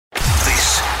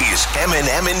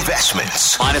M&M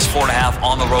Investments. Minus 4.5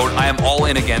 on the road. I am all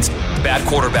in against bad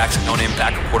quarterbacks and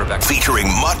non-impact quarterbacks. Featuring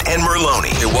Mutt and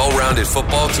Merloni. A well-rounded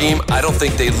football team. I don't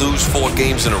think they lose 4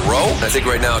 games in a row. I think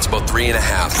right now it's about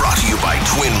 3.5. Brought to you by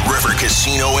Twin River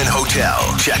Casino and Hotel.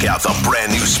 Check out the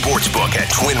brand new sportsbook at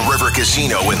Twin River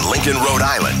Casino in Lincoln, Rhode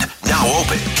Island. Now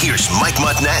open. Here's Mike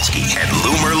Mutnatsky and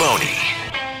Lou Merloni.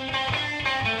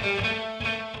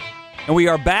 And we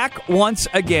are back once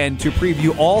again to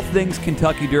preview all things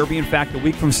Kentucky Derby. In fact, a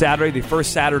week from Saturday, the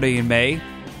first Saturday in May,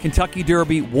 Kentucky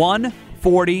Derby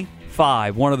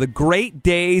 145. One of the great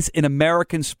days in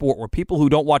American sport where people who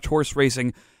don't watch horse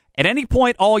racing at any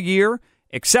point all year,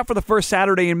 except for the first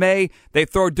Saturday in May, they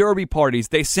throw derby parties,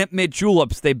 they simp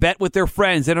mid-juleps, they bet with their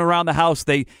friends in and around the house,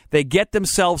 they get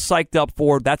themselves psyched up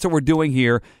for. That's what we're doing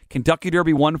here. Kentucky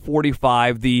Derby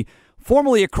 145, the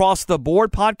formerly Across the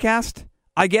Board podcast,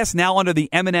 I guess now under the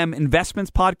M&M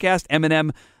Investments podcast.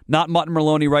 M&M, not Mutt and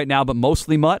Merloni right now, but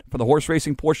mostly Mutt for the horse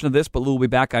racing portion of this. But Lou will be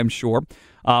back, I'm sure,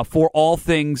 for all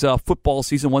things football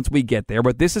season once we get there.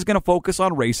 But this is going to focus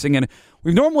on racing. And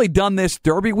we've normally done this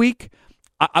Derby week.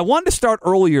 I wanted to start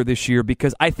earlier this year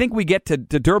because I think we get to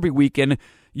Derby week and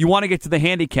you want to get to the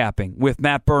handicapping with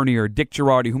Matt Bernier, Dick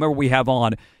Girardi, whomever we have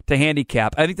on to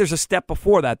handicap. I think there's a step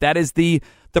before that. That is the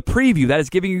preview. That is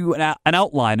giving you an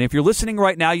outline. And if you're listening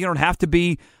right now, you don't have to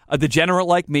be a degenerate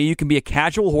like me. You can be a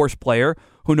casual horse player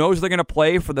who knows they're going to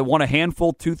play for the one a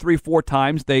handful, 2, 3, 4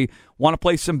 times. They want to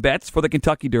play some bets for the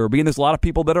Kentucky Derby, and there's a lot of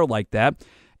people that are like that.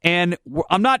 And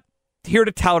I'm not here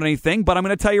to tout anything, but I'm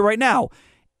going to tell you right now,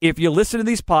 if you listen to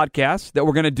these podcasts that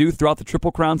we're going to do throughout the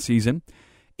Triple Crown season,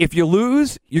 if you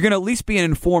lose, you're going to at least be an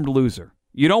informed loser.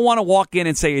 You don't want to walk in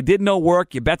and say it did no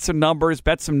work, you bet some numbers,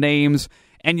 bet some names,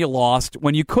 and you lost,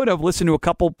 when you could have listened to a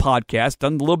couple podcasts,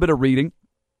 done a little bit of reading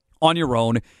on your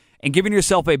own, and given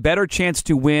yourself a better chance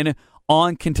to win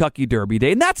on Kentucky Derby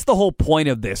Day. And that's the whole point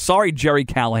of this. Sorry, Jerry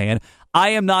Callahan. I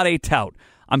am not a tout.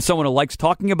 I'm someone who likes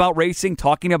talking about racing,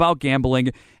 talking about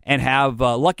gambling, and have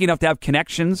lucky enough to have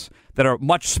connections that are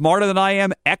much smarter than I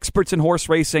am, experts in horse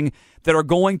racing that are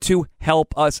going to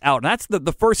help us out. And that's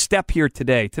the first step here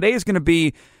today. Today is going to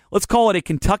be, let's call it a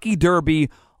Kentucky Derby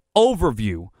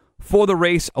overview for the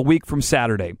race a week from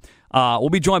Saturday. We'll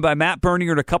be joined by Matt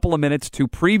Bernier in a couple of minutes to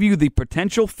preview the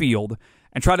potential field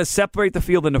and try to separate the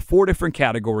field into 4 different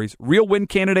categories: real win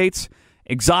candidates,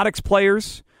 exotics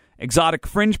players, exotic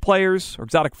fringe players, or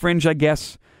exotic fringe, I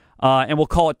guess, and we'll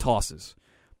call it tosses.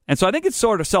 And so I think it's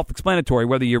sort of self-explanatory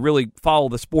whether you really follow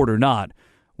the sport or not.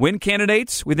 Win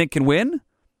candidates, we think can win.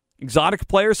 Exotic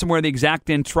players, somewhere in the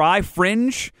exacta and try.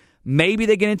 Fringe, maybe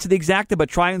they get into the exacta, but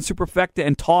try and superfecta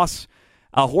and toss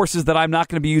horses that I'm not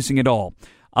going to be using at all.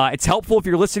 It's helpful if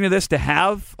you're listening to this to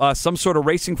have some sort of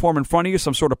racing form in front of you,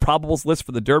 some sort of probables list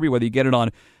for the Derby, whether you get it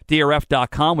on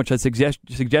DRF.com, which I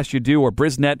suggest you do, or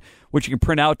Brisnet, which you can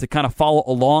print out to kind of follow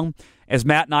along as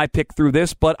Matt and I pick through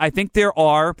this. But I think there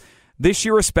are, this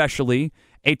year especially,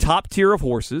 a top tier of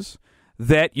horses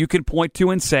that you can point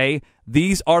to and say,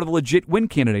 these are the legit win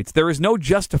candidates. There is no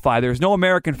justify. There is no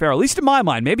American Pharoah, at least in my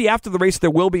mind. Maybe after the race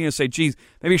there will be, and say, geez,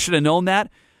 maybe you should have known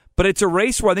that. But it's a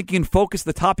race where I think you can focus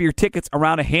the top of your tickets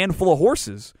around a handful of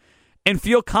horses and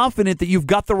feel confident that you've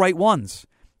got the right ones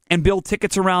and build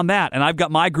tickets around that. And I've got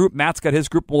my group, Matt's got his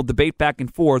group. We'll debate back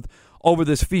and forth over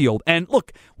this field. And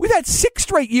look, we've had 6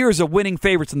 straight years of winning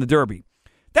favorites in the Derby.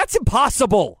 That's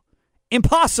impossible.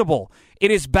 Impossible. It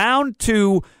is bound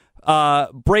to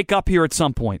break up here at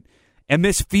some point. And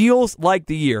this feels like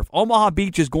the year. If Omaha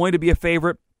Beach is going to be a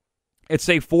favorite, it's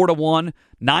say 4-1,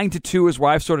 9-2 is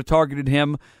where I've sort of targeted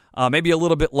him. Maybe a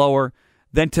little bit lower,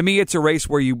 then to me it's a race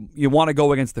where you want to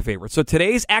go against the favorite. So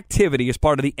today's activity is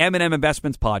part of the M&M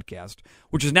Investments podcast,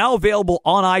 which is now available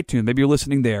on iTunes. Maybe you're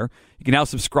listening there. You can now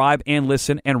subscribe and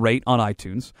listen and rate on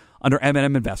iTunes under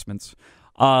M&M Investments.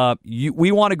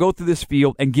 We want to go through this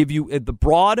field and give you the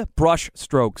broad brush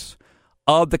strokes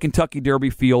of the Kentucky Derby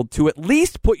field to at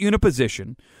least put you in a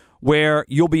position where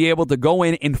you'll be able to go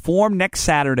in informed next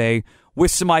Saturday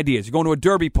with some ideas. You're going to a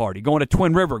Derby party, going to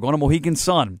Twin River, going to Mohegan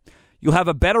Sun. You'll have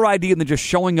a better idea than just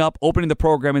showing up, opening the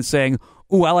program, and saying,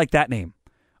 ooh, I like that name.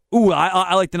 Ooh,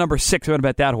 I like the number 6. I'm going to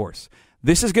bet that horse.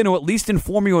 This is going to at least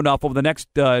inform you enough over the next,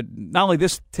 not only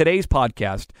today's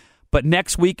podcast, but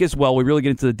next week as well. We really get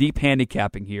into the deep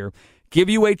handicapping here. Give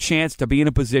you a chance to be in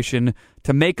a position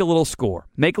to make a little score,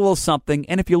 make a little something.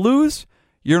 And if you lose,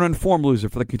 you're an informed loser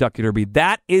for the Kentucky Derby.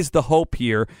 That is the hope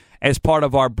here as part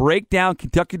of our Breakdown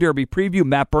Kentucky Derby preview.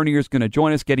 Matt Bernier is going to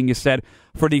join us, getting you set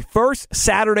for the first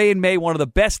Saturday in May, one of the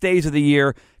best days of the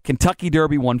year, Kentucky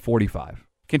Derby 145.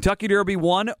 Kentucky Derby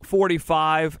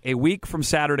 145, a week from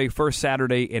Saturday, first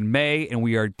Saturday in May, and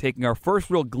we are taking our first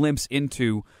real glimpse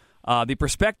into the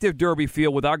Prospective Derby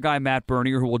field with our guy Matt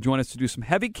Bernier, who will join us to do some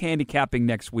heavy handicapping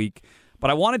next week. But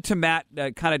I wanted to, Matt,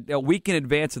 kind of a week in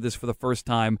advance of this for the first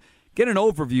time, get an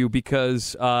overview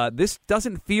because this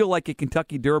doesn't feel like a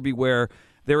Kentucky Derby where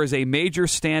there is a major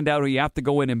standout who you have to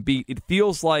go in and beat. It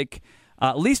feels like,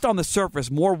 at least on the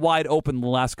surface, more wide open than the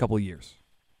last couple of years.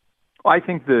 Well, I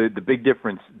think the big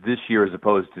difference this year as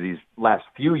opposed to these last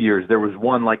few years, there was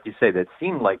one, like you say, that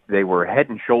seemed like they were head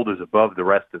and shoulders above the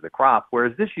rest of the crop,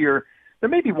 whereas this year there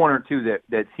may be one or two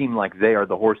that seem like they are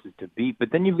the horses to beat,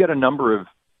 but then you've got a number of,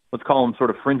 let's call them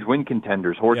sort of fringe win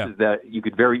contenders, horses that you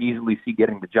could very easily see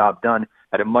getting the job done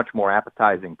at a much more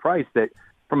appetizing price that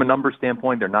from a number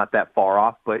standpoint, they're not that far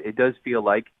off, but it does feel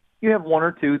like you have one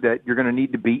or two that you're going to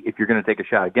need to beat if you're going to take a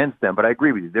shot against them. But I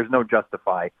agree with you. There's no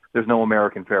Justify. There's no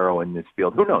American Pharaoh in this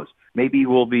field. Who knows? Maybe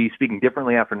we'll be speaking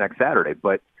differently after next Saturday,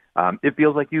 but it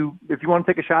feels like if you want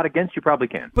to take a shot against, you probably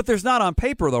can. But there's not on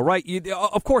paper, though, right?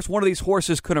 Of course, one of these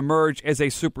horses could emerge as a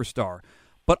superstar.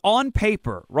 But on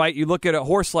paper, right, you look at a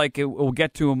horse like, we'll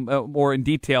get to him more in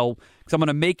detail, because I'm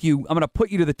going to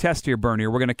put you to the test here, Bernier.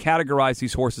 We're going to categorize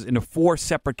these horses into 4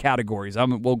 separate categories.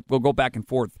 We'll go back and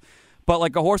forth. But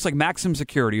like a horse like Maxim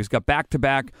Security, who's got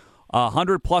back-to-back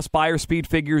 100-plus buyer speed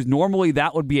figures, normally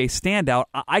that would be a standout.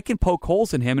 I can poke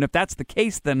holes in him, and if that's the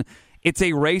case, then it's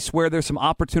a race where there's some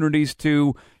opportunities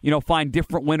to, find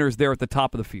different winners there at the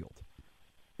top of the field.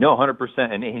 No, 100%.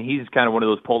 And he's kind of one of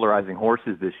those polarizing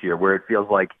horses this year where it feels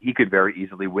like he could very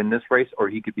easily win this race or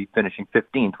he could be finishing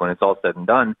 15th when it's all said and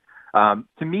done.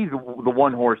 To me, the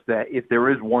one horse that if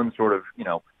there is one sort of,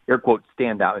 air quotes,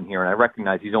 standout in here, and I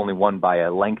recognize he's only won by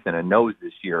a length and a nose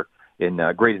this year in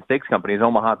Graded Stakes Company, is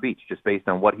Omaha Beach, just based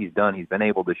on what he's done. He's been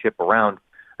able to ship around.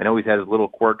 I know he's had his little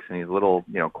quirks and his little,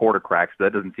 quarter cracks, but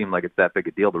that doesn't seem like it's that big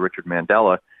a deal to Richard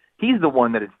Mandela. He's the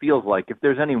one that it feels like if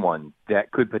there's anyone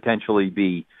that could potentially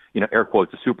be, air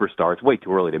quotes, a superstar, it's way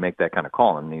too early to make that kind of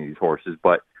call on any of these horses.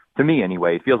 But to me,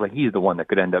 anyway, it feels like he's the one that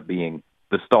could end up being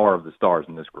the star of the stars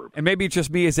in this group. And maybe it's just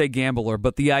me as a gambler,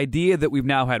 but the idea that we've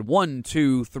now had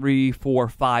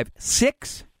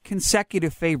 6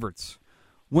 consecutive favorites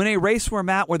win a race where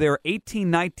there are 18,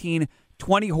 19,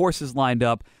 20 horses lined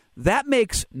up, that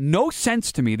makes no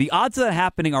sense to me. The odds of that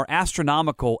happening are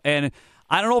astronomical, and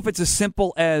I don't know if it's as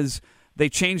simple as they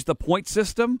changed the point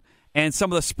system and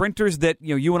some of the sprinters that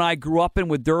you and I grew up in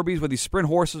with derbies where these sprint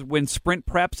horses win sprint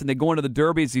preps and they go into the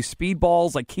derby as these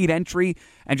speedballs like keyed entry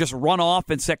and just run off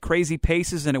and set crazy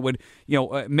paces, and it would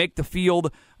make the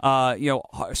field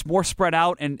more spread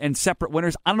out and separate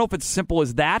winners. I don't know if it's as simple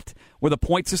as that where the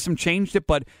point system changed it,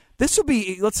 but this will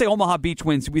be, let's say Omaha Beach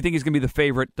wins. We think he's going to be the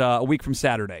favorite a week from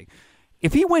Saturday.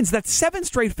 If he wins, that's 7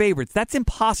 straight favorites. That's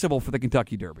impossible for the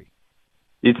Kentucky Derby.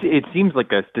 It seems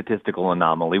like a statistical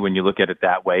anomaly when you look at it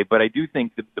that way, but I do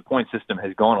think that the point system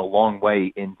has gone a long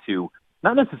way into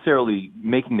not necessarily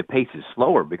making the paces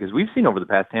slower, because we've seen over the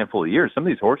past handful of years, some of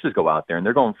these horses go out there and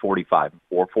they're going 45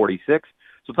 and 46,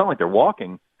 so it's not like they're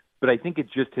walking, but I think it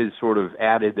just has sort of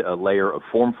added a layer of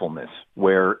formfulness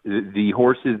where the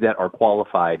horses that are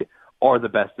qualified are the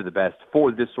best of the best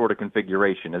for this sort of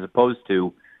configuration, as opposed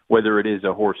to whether it is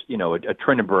a horse, a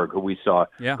Trinneberg who we saw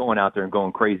going out there and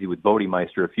going crazy with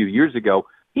Bodemeister a few years ago.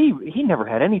 He never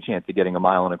had any chance of getting 1.25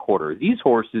 miles. These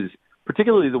horses,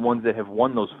 particularly the ones that have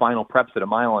won those final preps at 1.1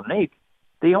 miles,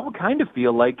 they all kind of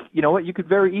feel like, you could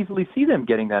very easily see them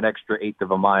getting that extra 1/8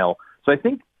 of a mile. So I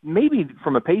think maybe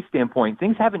from a pace standpoint,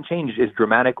 things haven't changed as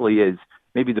dramatically as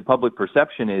maybe the public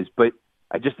perception is, but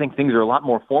I just think things are a lot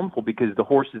more formful because the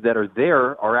horses that are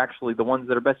there are actually the ones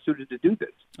that are best suited to do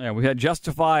this. Yeah, we had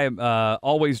Justify,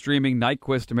 Always Dreaming,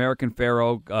 Nyquist, American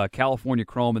Pharaoh, California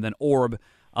Chrome, and then Orb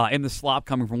in the slop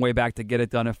coming from way back to get it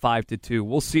done at 5-2.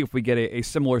 We'll see if we get a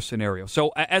similar scenario. So,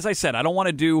 as I said, I don't want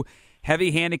to do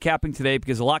heavy handicapping today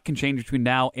because a lot can change between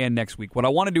now and next week. What I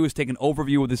want to do is take an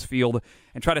overview of this field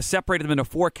and try to separate them into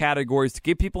 4 categories to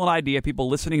give people an idea, people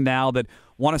listening now that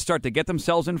want to start to get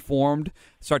themselves informed,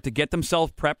 start to get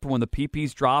themselves prepped for when the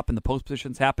PPs drop and the post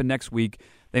positions happen next week.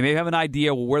 They may have an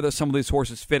idea where some of these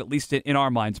horses fit, at least in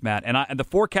our minds, Matt. And the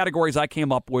 4 categories I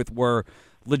came up with were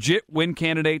legit win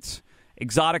candidates,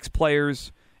 exotics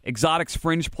players, exotics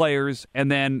fringe players,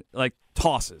 and then like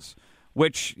tosses.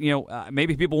 Which,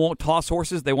 maybe people won't toss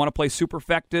horses. They want to play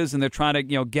superfectas, and they're trying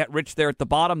to, get rich there at the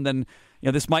bottom. Then,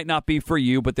 this might not be for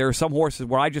you. But there are some horses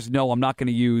where I just know I'm not going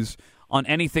to use on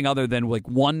anything other than like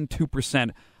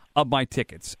 1-2% of my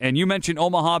tickets. And you mentioned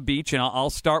Omaha Beach, and I'll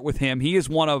start with him. He is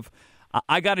one of,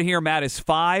 I got it here, Matt, is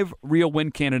 5 real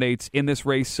win candidates in this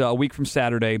race a week from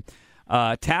Saturday.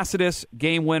 Tacitus,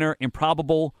 Game Winner,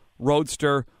 Improbable,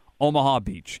 Roadster, Omaha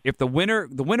Beach. If the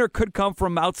winner could come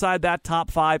from outside that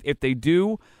top 5. If they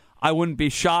do, I wouldn't be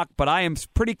shocked, but I am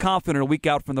pretty confident a week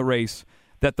out from the race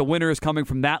that the winner is coming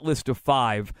from that list of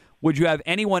 5. Would you have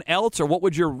anyone else, or what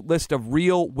would your list of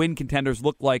real win contenders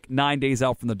look like 9 days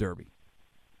out from the Derby?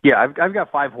 Yeah, I've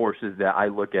got 5 horses that I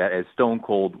look at as stone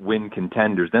cold win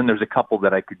contenders. Then there's a couple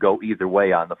that I could go either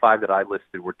way on. The 5 that I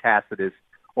listed were Tacitus,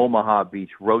 Omaha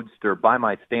Beach, Roadster, By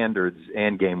My Standards,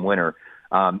 and Game Winner.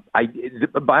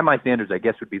 By My Standards, I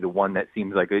guess, would be the one that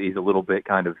seems like he's a little bit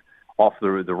kind of off the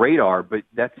radar, but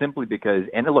that's simply because,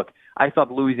 and look, I thought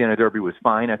the Louisiana Derby was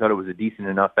fine. I thought it was a decent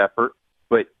enough effort,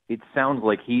 but it sounds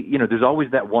like there's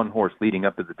always that one horse leading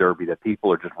up to the Derby that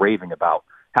people are just raving about,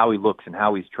 how he looks and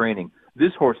how he's training.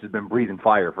 This horse has been breathing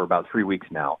fire for about 3 weeks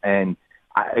now, and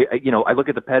I look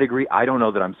at the pedigree. I don't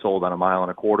know that I'm sold on 1.25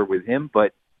 miles with him,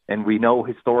 and we know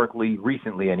historically,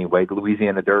 recently anyway, the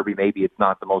Louisiana Derby, maybe it's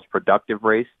not the most productive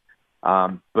race.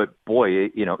 But boy,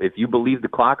 if you believe the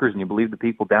clockers and you believe the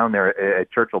people down there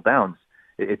at Churchill Downs,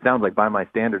 it sounds like By My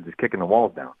Standards is kicking the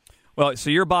walls down. Well, so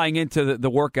you're buying into the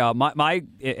workout. My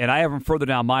and I have him further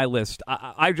down my list.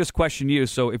 I just question you.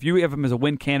 So if you have him as a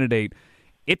win candidate,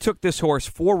 it took this horse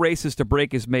 4 races to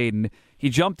break his maiden. He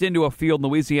jumped into a field in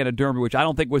Louisiana Derby, which I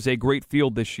don't think was a great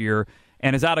field this year,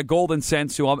 and is out of Golden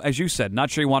Sense, who, as you said, not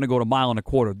sure you want to go to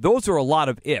 1.25 miles. Those are a lot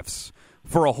of ifs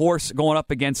for a horse going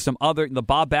up against some other, the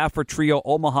Bob Baffert trio,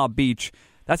 Omaha Beach.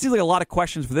 That seems like a lot of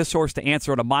questions for this horse to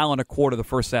answer at 1.25 miles the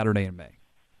first Saturday in May.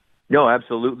 No,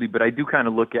 absolutely, but I do kind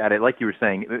of look at it, like you were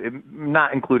saying,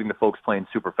 not including the folks playing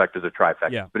superfectas or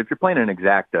trifectas, yeah. But if you're playing an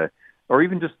exacta or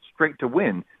even just straight to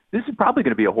win, this is probably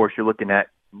going to be a horse you're looking at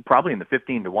probably in the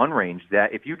 15-1 range,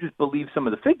 that if you just believe some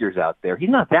of the figures out there, he's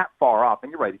not that far off.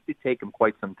 And you're right, it did take him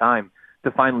quite some time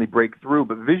to finally break through.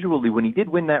 But visually, when he did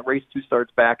win that race 2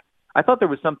 starts back, I thought there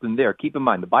was something there. Keep in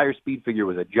mind, the Beyer speed figure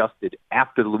was adjusted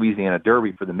after the Louisiana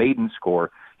Derby for the maiden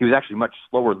score. He was actually much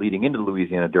slower leading into the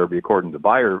Louisiana Derby, according to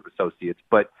Beyer Associates.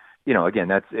 But, again,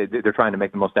 they're trying to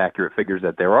make the most accurate figures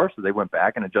that there are, so they went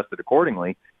back and adjusted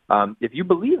accordingly. If you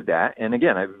believe that, and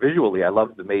again, visually I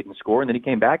loved the maiden score, and then he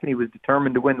came back and he was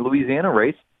determined to win the Louisiana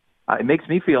race, it makes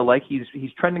me feel like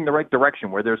he's trending the right direction,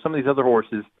 where there are some of these other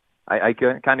horses I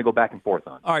kind of go back and forth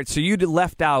on. All right, so you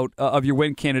left out of your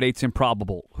win candidates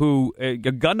Improbable, who, a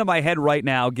gun to my head right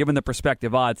now, given the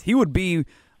prospective odds, he would be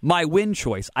my win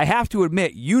choice. I have to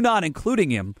admit, you not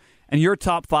including him in your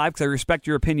top 5, because I respect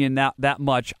your opinion that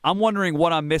much, I'm wondering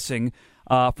what I'm missing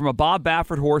from a Bob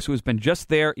Baffert horse who has been just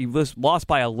there. He lost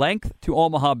by a length to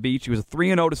Omaha Beach. He was a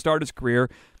 3-0 to start his career,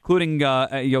 including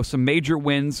some major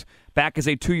wins back as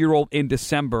a 2-year-old in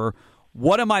December.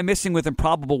 What am I missing with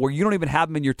Improbable where you don't even have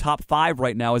him in your top 5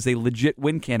 right now as a legit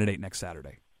win candidate next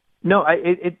Saturday? No,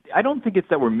 I don't think it's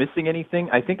that we're missing anything.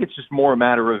 I think it's just more a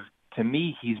matter of, to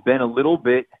me, he's been a little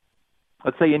bit,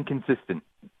 let's say, inconsistent,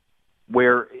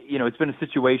 where, it's been a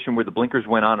situation where the blinkers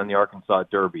went on in the Arkansas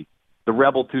Derby. The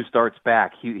Rebel 2 starts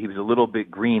back. He was a little bit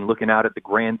green looking out at the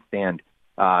grandstand.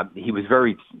 He was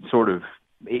very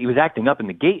he was acting up in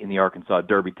the gate in the Arkansas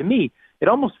Derby. To me, it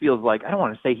almost feels like, I don't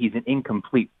want to say he's an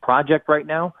incomplete project right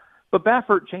now, but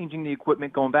Baffert changing the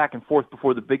equipment, going back and forth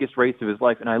before the biggest race of his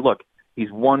life. And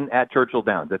he's won at Churchill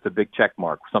Downs. That's a big check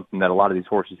mark, something that a lot of these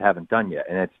horses haven't done yet.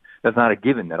 And that's not a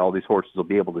given that all these horses will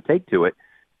be able to take to it.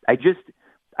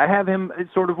 I have him as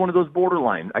sort of one of those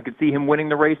borderline. I could see him winning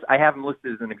the race. I have him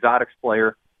listed as an exotics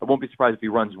player. I won't be surprised if he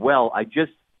runs well.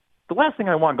 The last thing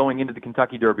I want going into the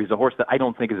Kentucky Derby is a horse that I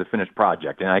don't think is a finished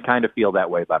project, and I kind of feel that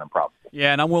way about Improbable.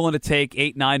 Yeah, and I'm willing to take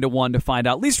 8-9 to find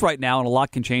out, at least right now, and a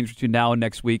lot can change between now and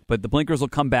next week, but the blinkers will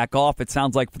come back off. It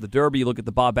sounds like for the Derby, you look at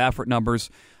the Bob Baffert numbers.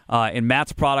 In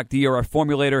Matt's product, DRF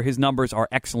Formulator, his numbers are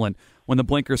excellent. When the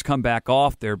blinkers come back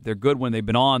off, they're good when they've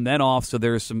been on, then off, so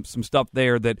there's some stuff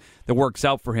there that works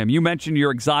out for him. You mentioned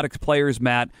your exotics players,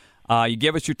 Matt. You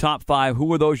gave us your top 5.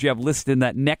 Who are those you have listed in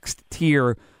that next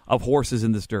tier of horses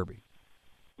in this Derby?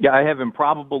 Yeah, I have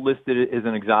Improbable listed as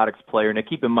an exotics player. Now,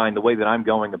 keep in mind, the way that I'm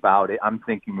going about it, I'm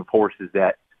thinking of horses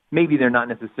that maybe they're not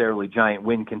necessarily giant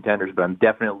win contenders, but I'm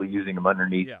definitely using them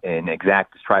underneath in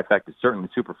exactas, trifectas, certainly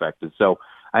superfectas. So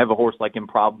I have a horse like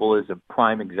Improbable as a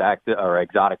prime exacta or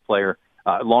exotic player.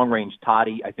 Long-range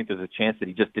Toddy, I think there's a chance that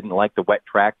he just didn't like the wet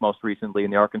track most recently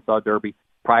in the Arkansas Derby.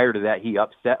 Prior to that, he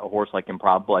upset a horse like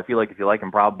Improbable. I feel like if you like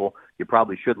Improbable, you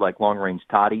probably should like long-range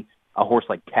Toddy. A horse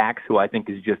like Tax, who I think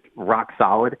is just rock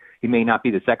solid. He may not be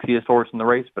the sexiest horse in the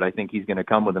race, but I think he's going to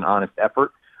come with an honest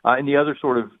effort. And the other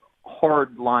sort of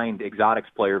hard-lined exotics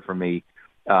player for me,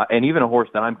 and even a horse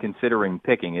that I'm considering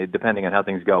picking, depending on how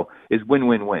things go, is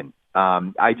Win-Win-Win.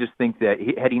 I just think that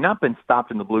had he not been stopped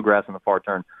in the bluegrass on the far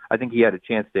turn, I think he had a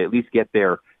chance to at least get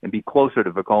there and be closer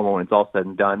to Vekoma when it's all said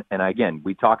and done. And again,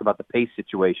 we talk about the pace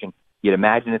situation. You'd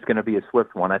imagine it's going to be a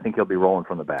swift one. I think he'll be rolling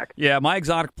from the back. Yeah, my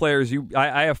exotic players,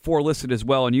 I have 4 listed as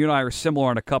well, and you and I are similar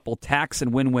on a couple, tax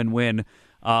and win-win-win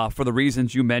for the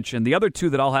reasons you mentioned. The other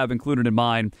 2 that I'll have included in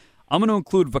mine, I'm going to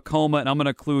include Vekoma and I'm going to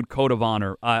include Code of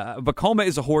Honor. Vekoma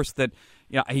is a horse that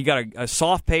he got a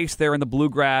soft pace there in the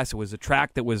bluegrass. It was a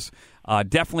track that was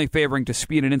definitely favoring to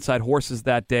speed and inside horses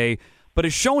that day, but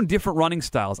has shown different running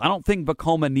styles. I don't think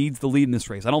Vekoma needs the lead in this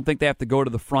race. I don't think they have to go to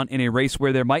the front in a race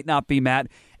where there might not be, Matt,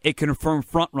 a confirmed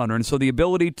front runner. And so the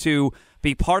ability to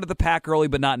be part of the pack early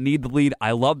but not need the lead,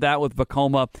 I love that with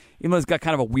Vekoma. Even though he's got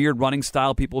kind of a weird running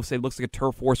style, people have said it looks like a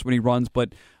turf horse when he runs,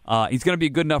 but he's going to be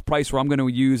a good enough price where I'm going to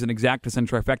use an exactas and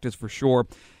trifectas for sure.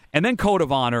 And then Code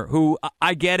of Honor, who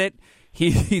I get it.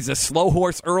 He's a slow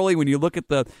horse early. When you look at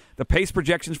the pace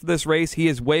projections for this race, he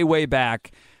is way, way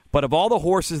back. But of all the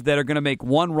horses that are going to make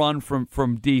one run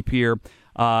from deep here,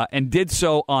 and did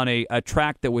so on a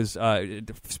track that was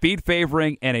speed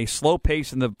favoring and a slow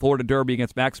pace in the Florida Derby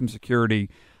against Maximum Security,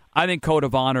 I think Code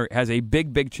of Honor has a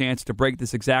big, big chance to break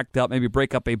this exact up, maybe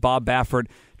break up a Bob Baffert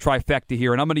trifecta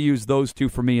here. And I'm going to use those 2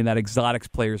 for me in that exotics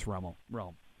players realm.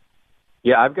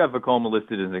 Yeah, I've got Vekoma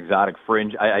listed as an exotic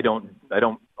fringe. I don't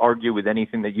argue with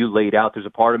anything that you laid out. There's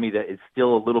a part of me that is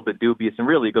still a little bit dubious, and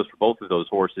really it goes for both of those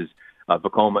horses,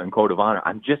 Vekoma and Code of Honor.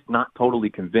 I'm just not totally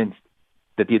convinced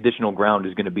that the additional ground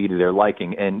is going to be to their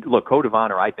liking. And look, Code of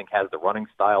Honor, I think, has the running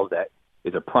style that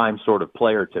is a prime sort of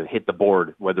player to hit the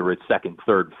board, whether it's second,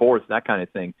 third, fourth, that kind of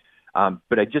thing.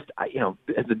 But as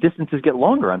the distances get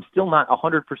longer, I'm still not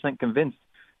 100% convinced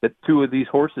that 2 of these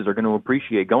horses are going to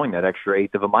appreciate going that extra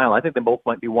 1/8 of a mile. I think they both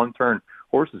might be one-turn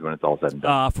horses when it's all said and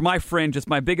done. For my fringe, it's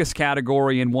my biggest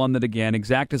category, and one that, again,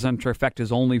 exactas and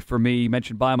trifectas only for me. You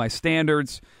mentioned By My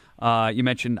Standards. You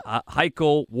mentioned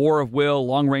Heichel, War of Will,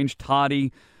 Long Range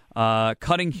Toddy,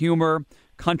 Cutting Humor,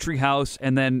 Country House,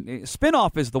 and then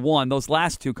Spinoff is the one. Those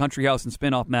last 2, Country House and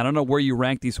Spinoff, man, I don't know where you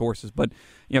rank these horses, but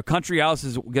Country House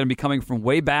is going to be coming from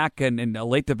way back and a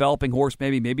late developing horse,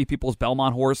 maybe people's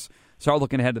Belmont horse. Start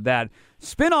looking ahead to that.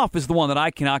 Spinoff is the one that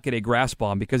I cannot get a grasp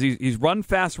on because he's run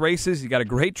fast races. He's got a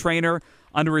great trainer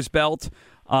under his belt.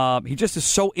 He just is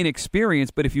so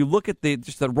inexperienced, but if you look at the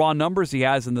raw numbers he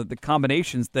has and the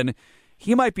combinations, then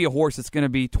he might be a horse that's going to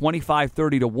be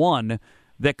 25-30 to 1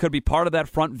 that could be part of that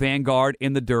front vanguard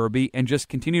in the Derby and just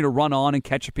continue to run on and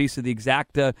catch a piece of the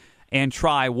exacta and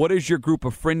try. What does your group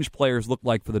of fringe players look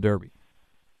like for the Derby?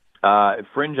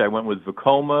 Fringe, I went with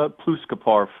Vekoma, Pluska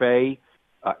Parfait,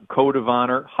 Code of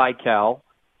Honor, High Cal,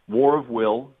 War of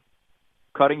Will,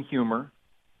 Cutting Humor,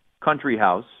 Country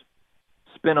House,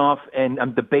 Spinoff, and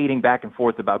I'm debating back and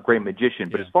forth about Great Magician.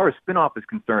 But as far as Spinoff is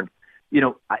concerned,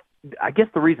 I guess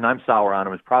the reason I'm sour on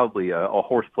him is probably a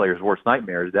horse player's worst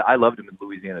nightmare is that I loved him in the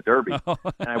Louisiana Derby,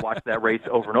 and I watched that race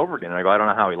over and over again, and I go, I don't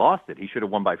know how he lost it. He should have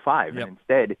won by 5. Yep. And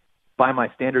instead, By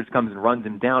My Standards comes and runs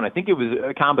him down. I think it was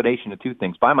a combination of 2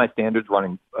 things. By My Standards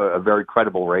running a very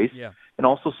credible race, and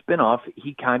also Spinoff,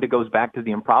 he kind of goes back to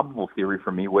the improbable theory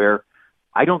for me where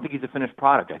I don't think he's a finished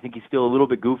product. I think he's still a little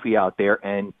bit goofy out there,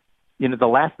 and the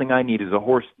last thing I need is a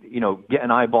horse,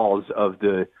 getting eyeballs of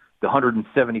the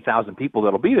 170,000 people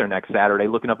that'll be there next Saturday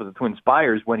looking up at the Twin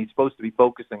Spires when he's supposed to be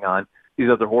focusing on these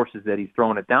other horses that he's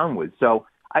throwing it down with. So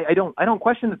I don't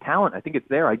question the talent. I think it's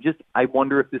there. I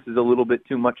wonder if this is a little bit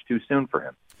too much too soon for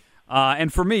him.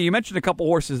 And for me, you mentioned a couple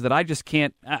horses that I just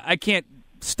can't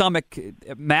stomach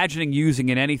imagining using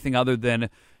in anything other than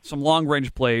some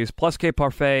long-range plays, Plus K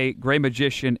Parfait, Gray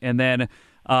Magician, and then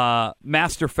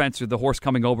Master Fencer, the horse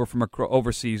coming over from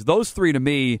overseas. Those 3 to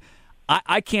me,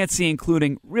 I can't see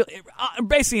including really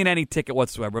basically in any ticket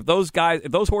whatsoever. If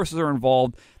those horses are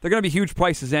involved, they're going to be huge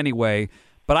prices anyway.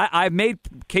 But I've made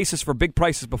cases for big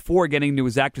prices before getting into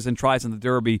exactas and tries in the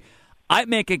Derby.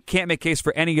 Can't make case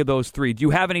for any of those 3. Do you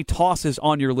have any tosses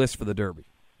on your list for the Derby?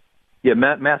 Yeah,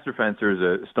 Master Fencer is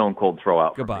a stone-cold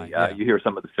throw-out for me. Yeah. You hear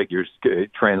some of the figures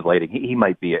translating. He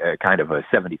might be a kind of a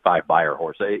 75 buyer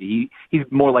horse. He's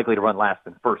more likely to run last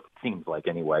than first, it seems like,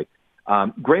 anyway.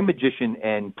 Gray Magician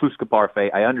and Pluska Parfait,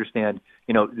 I understand,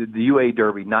 the UA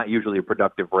Derby, not usually a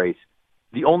productive race.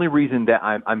 The only reason that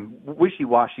I'm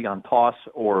wishy-washy on toss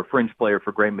or a fringe player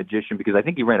for Gray Magician, because I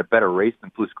think he ran a better race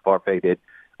than Pluska Parfait did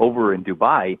over in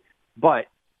Dubai. But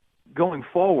going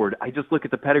forward, I just look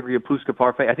at the pedigree of Pluska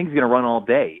Parfait. I think he's going to run all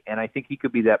day, and I think he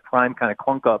could be that prime kind of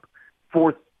clunk-up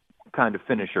fourth kind of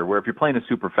finisher, where if you're playing a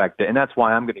superfecta, and that's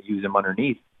why I'm going to use him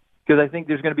underneath, because I think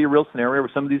there's going to be a real scenario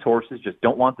where some of these horses just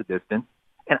don't want the distance.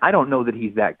 And I don't know that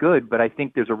he's that good, but I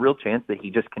think there's a real chance that he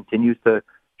just continues to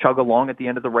chug along at the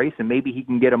end of the race, and maybe he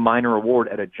can get a minor award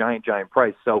at a giant, giant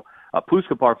price. So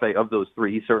Pluska Parfait, of those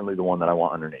 3, he's certainly the one that I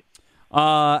want underneath.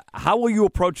 How will you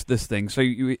approach this thing? So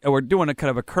we're doing a kind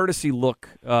of a courtesy look,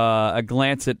 a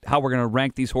glance at how we're going to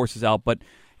rank these horses out. But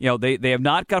they have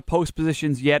not got post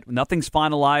positions yet. Nothing's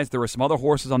finalized. There are some other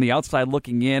horses on the outside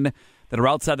looking in that are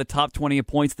outside the top 20 of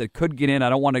points that could get in. I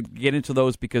don't want to get into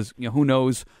those because who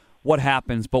knows what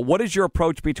happens. But what is your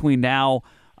approach between now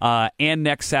and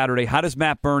next Saturday? How does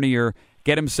Matt Bernier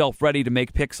get himself ready to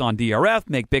make picks on DRF,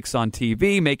 make picks on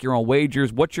TV, make your own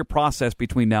wagers? What's your process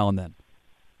between now and then?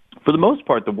 For the most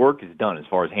part, the work is done as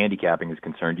far as handicapping is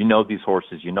concerned. You know these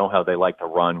horses. You know how they like to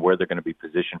run, where they're going to be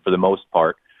positioned for the most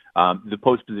part. The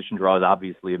post-position draw is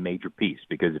obviously a major piece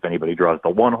because if anybody draws the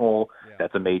one hole,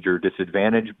 that's a major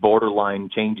disadvantage. Borderline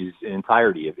changes in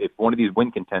entirety. If one of these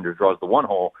win contenders draws the one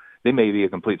hole, they may be a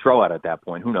complete throwout at that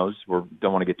point. Who knows? We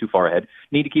don't want to get too far ahead.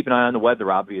 Need to keep an eye on the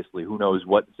weather, obviously. Who knows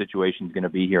what the situation is going to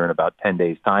be here in about 10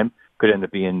 days' time. Could end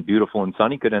up being beautiful and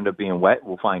sunny. Could end up being wet.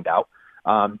 We'll find out.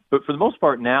 But for the most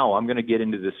part now, I'm going to get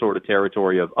into this sort of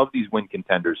territory of these win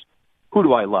contenders. Who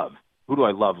do I love? Who do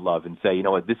I love and say, you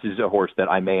know what, this is a horse that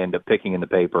I may end up picking in the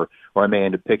paper or I may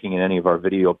end up picking in any of our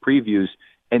video previews.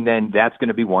 And then that's going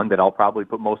to be one that I'll probably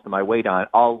put most of my weight on.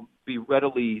 I'll be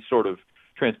readily sort of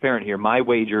transparent here. My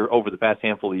wager over the past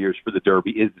handful of years for the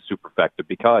Derby is the Superfecta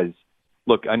because,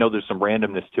 look, I know there's some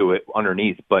randomness to it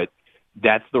underneath, but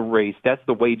that's the race. That's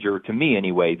the wager to me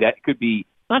anyway. That could be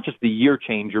not just the year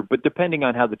changer, but depending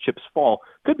on how the chips fall,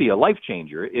 could be a life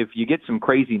changer if you get some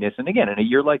craziness. And again, in a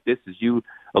year like this, as you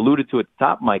alluded to at the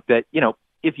top, Mike, that,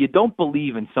 if you don't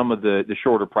believe in some of the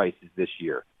shorter prices this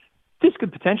year, this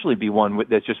could potentially be one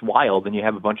that's just wild and you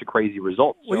have a bunch of crazy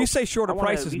results. Well, you say shorter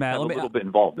prices, Matt. Let me a little bit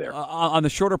involved there. On the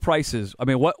shorter prices, I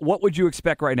mean, what would you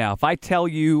expect right now? If I tell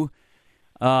you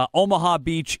Omaha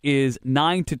Beach is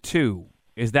 9-2,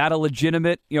 is that a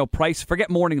legitimate, price? Forget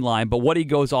morning line, but what he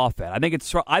goes off at. I think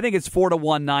it's 4-1,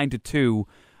 9-2,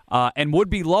 and would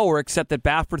be lower, except that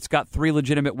Baffert's got 3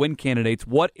 legitimate win candidates.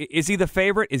 What is he the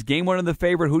favorite? Is Game Winner the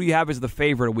favorite? Who do you have as the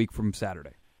favorite a week from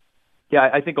Saturday? Yeah,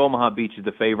 I think Omaha Beach is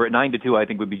the favorite. 9-2, I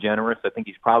think, would be generous. I think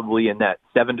he's probably in that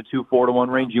 7-2, 4-1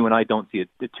 range. You and I don't see it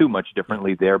too much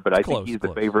differently there, but I think he's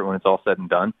the favorite when it's all said and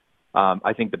done.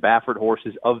 I think the Baffert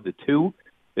horses of the two,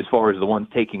 as far as the ones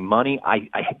taking money,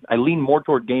 I lean more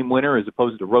toward Game Winner as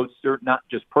opposed to Roadster, not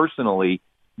just personally,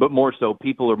 but more so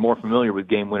people are more familiar with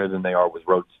Game Winner than they are with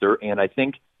Roadster. And I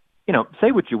think,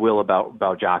 say what you will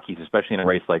about jockeys, especially in a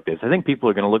race like this. I think people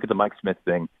are going to look at the Mike Smith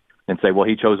thing and say, well,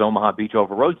 he chose Omaha Beach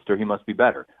over Roadster, he must be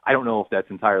better. I don't know if that's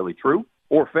entirely true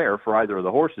or fair for either of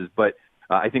the horses, but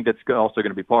I think that's also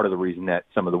going to be part of the reason that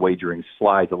some of the wagering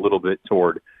slides a little bit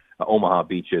toward Omaha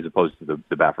Beach as opposed to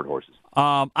the Baffert horses.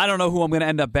 I don't know who I'm going to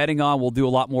end up betting on. We'll do a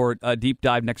lot more deep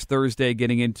dive next Thursday,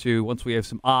 getting into once we have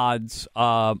some odds.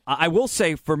 I will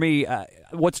say for me,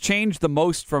 what's changed the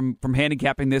most from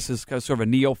handicapping this is sort of a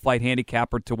neophyte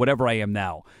handicapper to whatever I am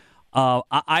now.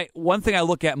 One thing I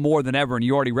look at more than ever, and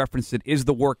you already referenced it, is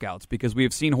the workouts, because we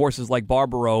have seen horses like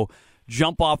Barbaro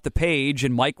jump off the page,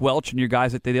 and Mike Welch and your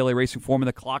guys at the Daily Racing Form and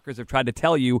the Clockers have tried to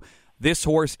tell you this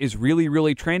horse is really,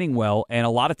 really training well, and a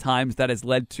lot of times that has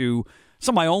led to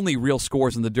some of my only real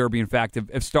scores in the Derby, in fact,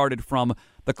 have started from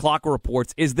the Clocker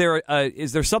reports. Is there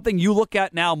something you look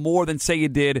at now more than, say, you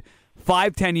did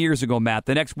 5-10 years ago, Matt,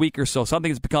 the next week or so,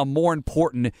 something that's become more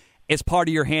important as part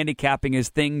of your handicapping as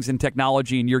things and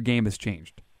technology in your game has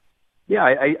changed? Yeah,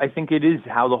 I think it is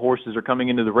how the horses are coming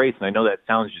into the race, and I know that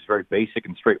sounds just very basic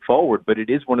and straightforward, but it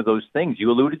is one of those things.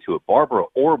 You alluded to it. Barbara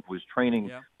Orb was training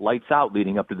lights out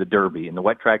leading up to the Derby, and the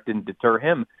wet track didn't deter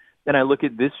him. Then I look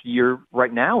at this year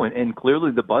right now, and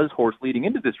clearly the Buzz horse leading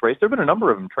into this race, there have been a number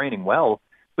of them training well,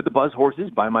 but the Buzz horse is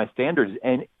by my standards.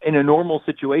 And in a normal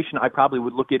situation, I probably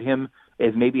would look at him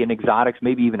as maybe an exotics,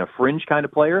 maybe even a fringe kind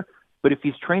of player. But if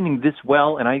he's training this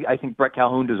well, and I think Brett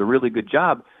Calhoun does a really good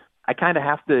job, I kind of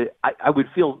have to – I would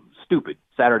feel stupid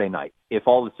Saturday night if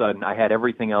all of a sudden I had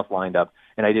everything else lined up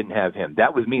and I didn't have him.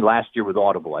 That was me last year with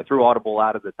Audible. I threw Audible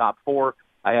out of the top 4.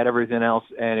 I had everything else,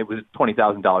 and it was a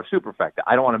 $20,000 superfecta.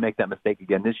 I don't want to make that mistake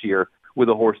again this year with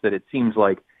a horse that it seems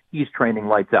like he's training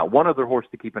lights out. One other horse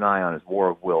to keep an eye on is War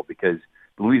of Will, because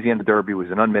the Louisiana Derby was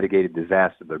an unmitigated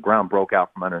disaster. The ground broke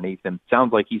out from underneath him.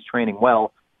 Sounds like he's training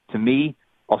well. To me,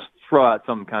 I'll throw out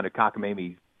some kind of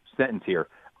cockamamie sentence here.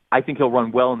 I think he'll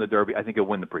run well in the Derby. I think he'll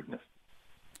win the Preakness.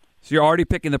 So you're already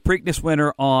picking the Preakness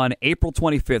winner on April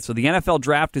 25th. So the NFL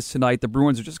draft is tonight. The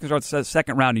Bruins are just going to start the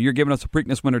second round, and you're giving us a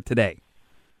Preakness winner today.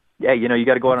 Yeah, you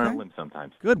got to go out on a limb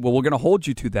sometimes. Good. Well, we're going to hold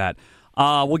you to that.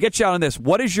 We'll get you out on this.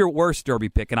 What is your worst Derby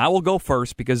pick? And I will go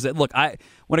first because, look,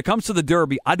 when it comes to the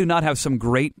Derby, I do not have some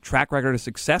great track record of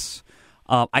success.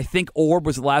 I think Orb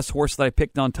was the last horse that I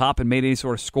picked on top and made any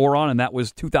sort of score on, and that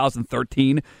was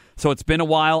 2013. So it's been a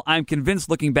while. I'm convinced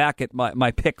looking back at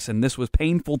my picks, and this was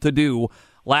painful to do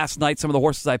last night, some of the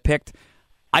horses I picked.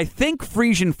 I think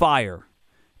Frisian Fire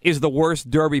is the worst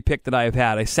Derby pick that I have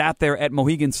had. I sat there at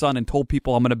Mohegan Sun and told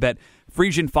people I'm going to bet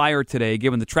Frisian Fire today,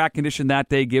 given the track condition that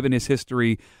day, given his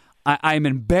history. I'm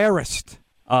embarrassed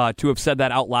to have said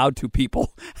that out loud to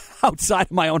people outside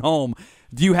of my own home.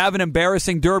 Do you have an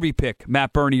embarrassing Derby pick,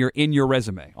 Matt Bernier, on your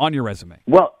resume?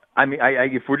 Well, I mean,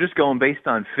 if we're just going based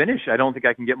on finish, I don't think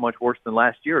I can get much worse than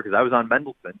last year because I was on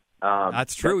Mendelssohn.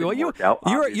 That's true. Well,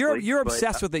 you're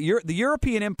obsessed with it. The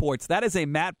European imports. That is a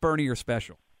Matt Bernier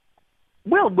special.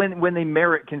 Well, when they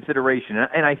merit consideration,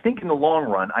 and I think in the long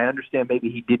run, I understand maybe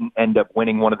he didn't end up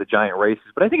winning one of the giant races,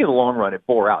 but I think in the long run it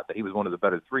bore out that he was one of the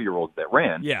better 3-year-olds that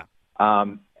ran. Yeah.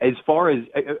 As far as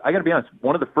I got to be honest,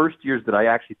 one of the first years that I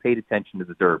actually paid attention to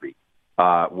the Derby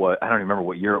was, I don't even remember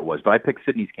what year it was, but I picked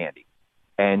Sydney's Candy.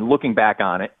 And looking back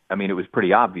on it, I mean, it was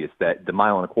pretty obvious that the 1.25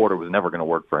 miles was never going to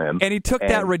work for him. And he took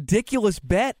that ridiculous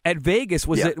bet at Vegas.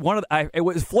 It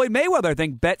was Floyd Mayweather, I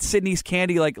think, bet Sydney's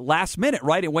Candy like last minute,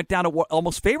 right? It went down to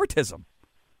almost favoritism.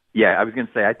 Yeah, I was going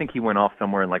to say, I think he went off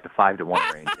somewhere in like the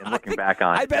 5-1 range. And looking back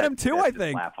on it, I bet him too, I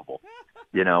think. Laughable,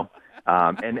 you know?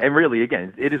 And really,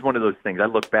 again, it is one of those things. I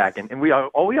look back, and we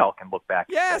all can look back.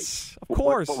 Yes, say, of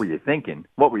course. What were you thinking?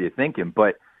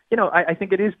 But, you know, I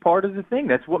think it is part of the thing.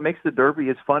 That's what makes the Derby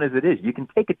as fun as it is. You can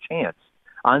take a chance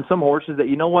on some horses that,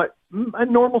 you know what, in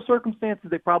normal circumstances,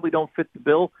 they probably don't fit the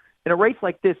bill. In a race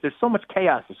like this, there's so much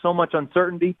chaos, there's so much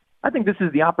uncertainty. I think this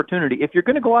is the opportunity. If you're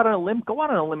going to go out on a limb, go out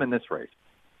on a limb in this race.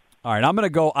 All right, I'm going to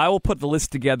go. I will put the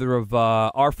list together of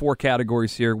our 4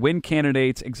 categories here: win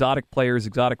candidates, exotic players,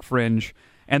 exotic fringe,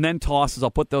 and then tosses.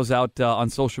 I'll put those out on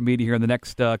social media here in the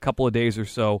next couple of days or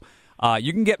so.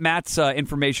 You can get Matt's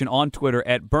information on Twitter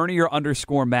at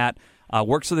Bernier_Matt.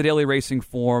 Works for the Daily Racing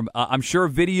Form. I'm sure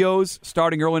videos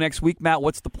starting early next week. Matt,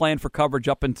 what's the plan for coverage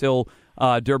up until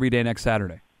Derby Day next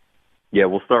Saturday? Yeah,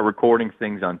 we'll start recording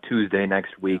things on Tuesday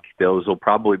next week. Those will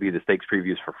probably be the stakes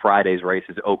previews for Friday's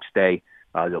races, Oaks Day.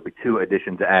 There'll be 2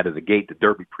 additions out of the gate. The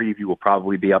Derby preview will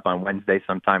probably be up on Wednesday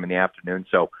sometime in the afternoon.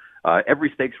 So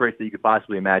every stakes race that you could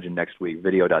possibly imagine next week,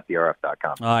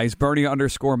 video.drf.com. He's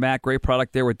Bernier_Matt. Great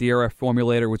product there with DRF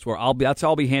Formulator, which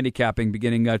I'll be handicapping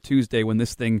beginning Tuesday when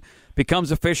this thing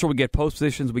becomes official. We get post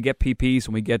positions, we get PPs,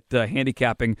 and we get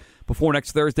handicapping before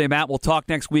next Thursday. Matt, we'll talk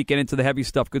next week, get into the heavy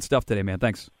stuff. Good stuff today, man.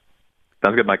 Thanks.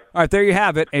 Sounds good, Mike. All right, there you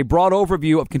have it. A broad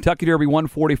overview of Kentucky Derby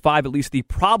 145, at least the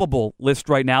probable list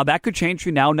right now. That could change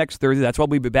from now next Thursday. That's why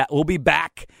we'll be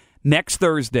back next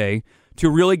Thursday to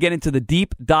really get into the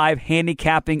deep dive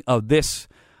handicapping of this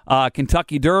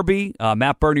Kentucky Derby.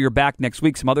 Matt Bernier back next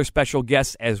week. Some other special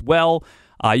guests as well.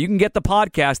 You can get the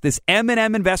podcast, this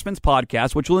M&M Investments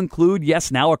podcast, which will include,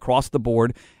 yes, now across the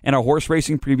board, and our horse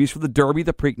racing previews for the Derby,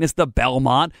 the Preakness, the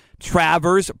Belmont,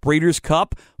 Travers, Breeders'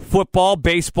 Cup, football,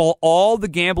 baseball, all the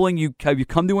gambling you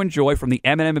come to enjoy from the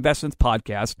M&M Investments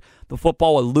podcast, the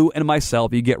football with Lou and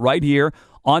myself. You get right here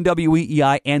on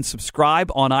WEEI and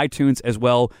subscribe on iTunes as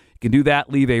well. You can do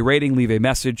that, leave a rating, leave a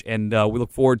message, and we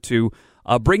look forward to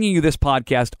bringing you this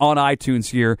podcast on iTunes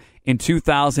here in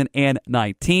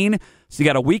 2019. So you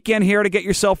got a weekend here to get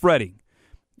yourself ready.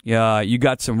 You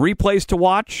got some replays to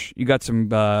watch. You got some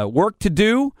work to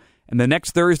do. And the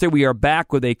next Thursday, we are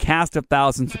back with a cast of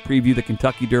thousands to preview the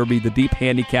Kentucky Derby, the deep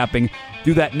handicapping.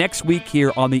 Do that next week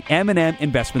here on the M&M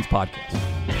Investments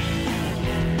Podcast.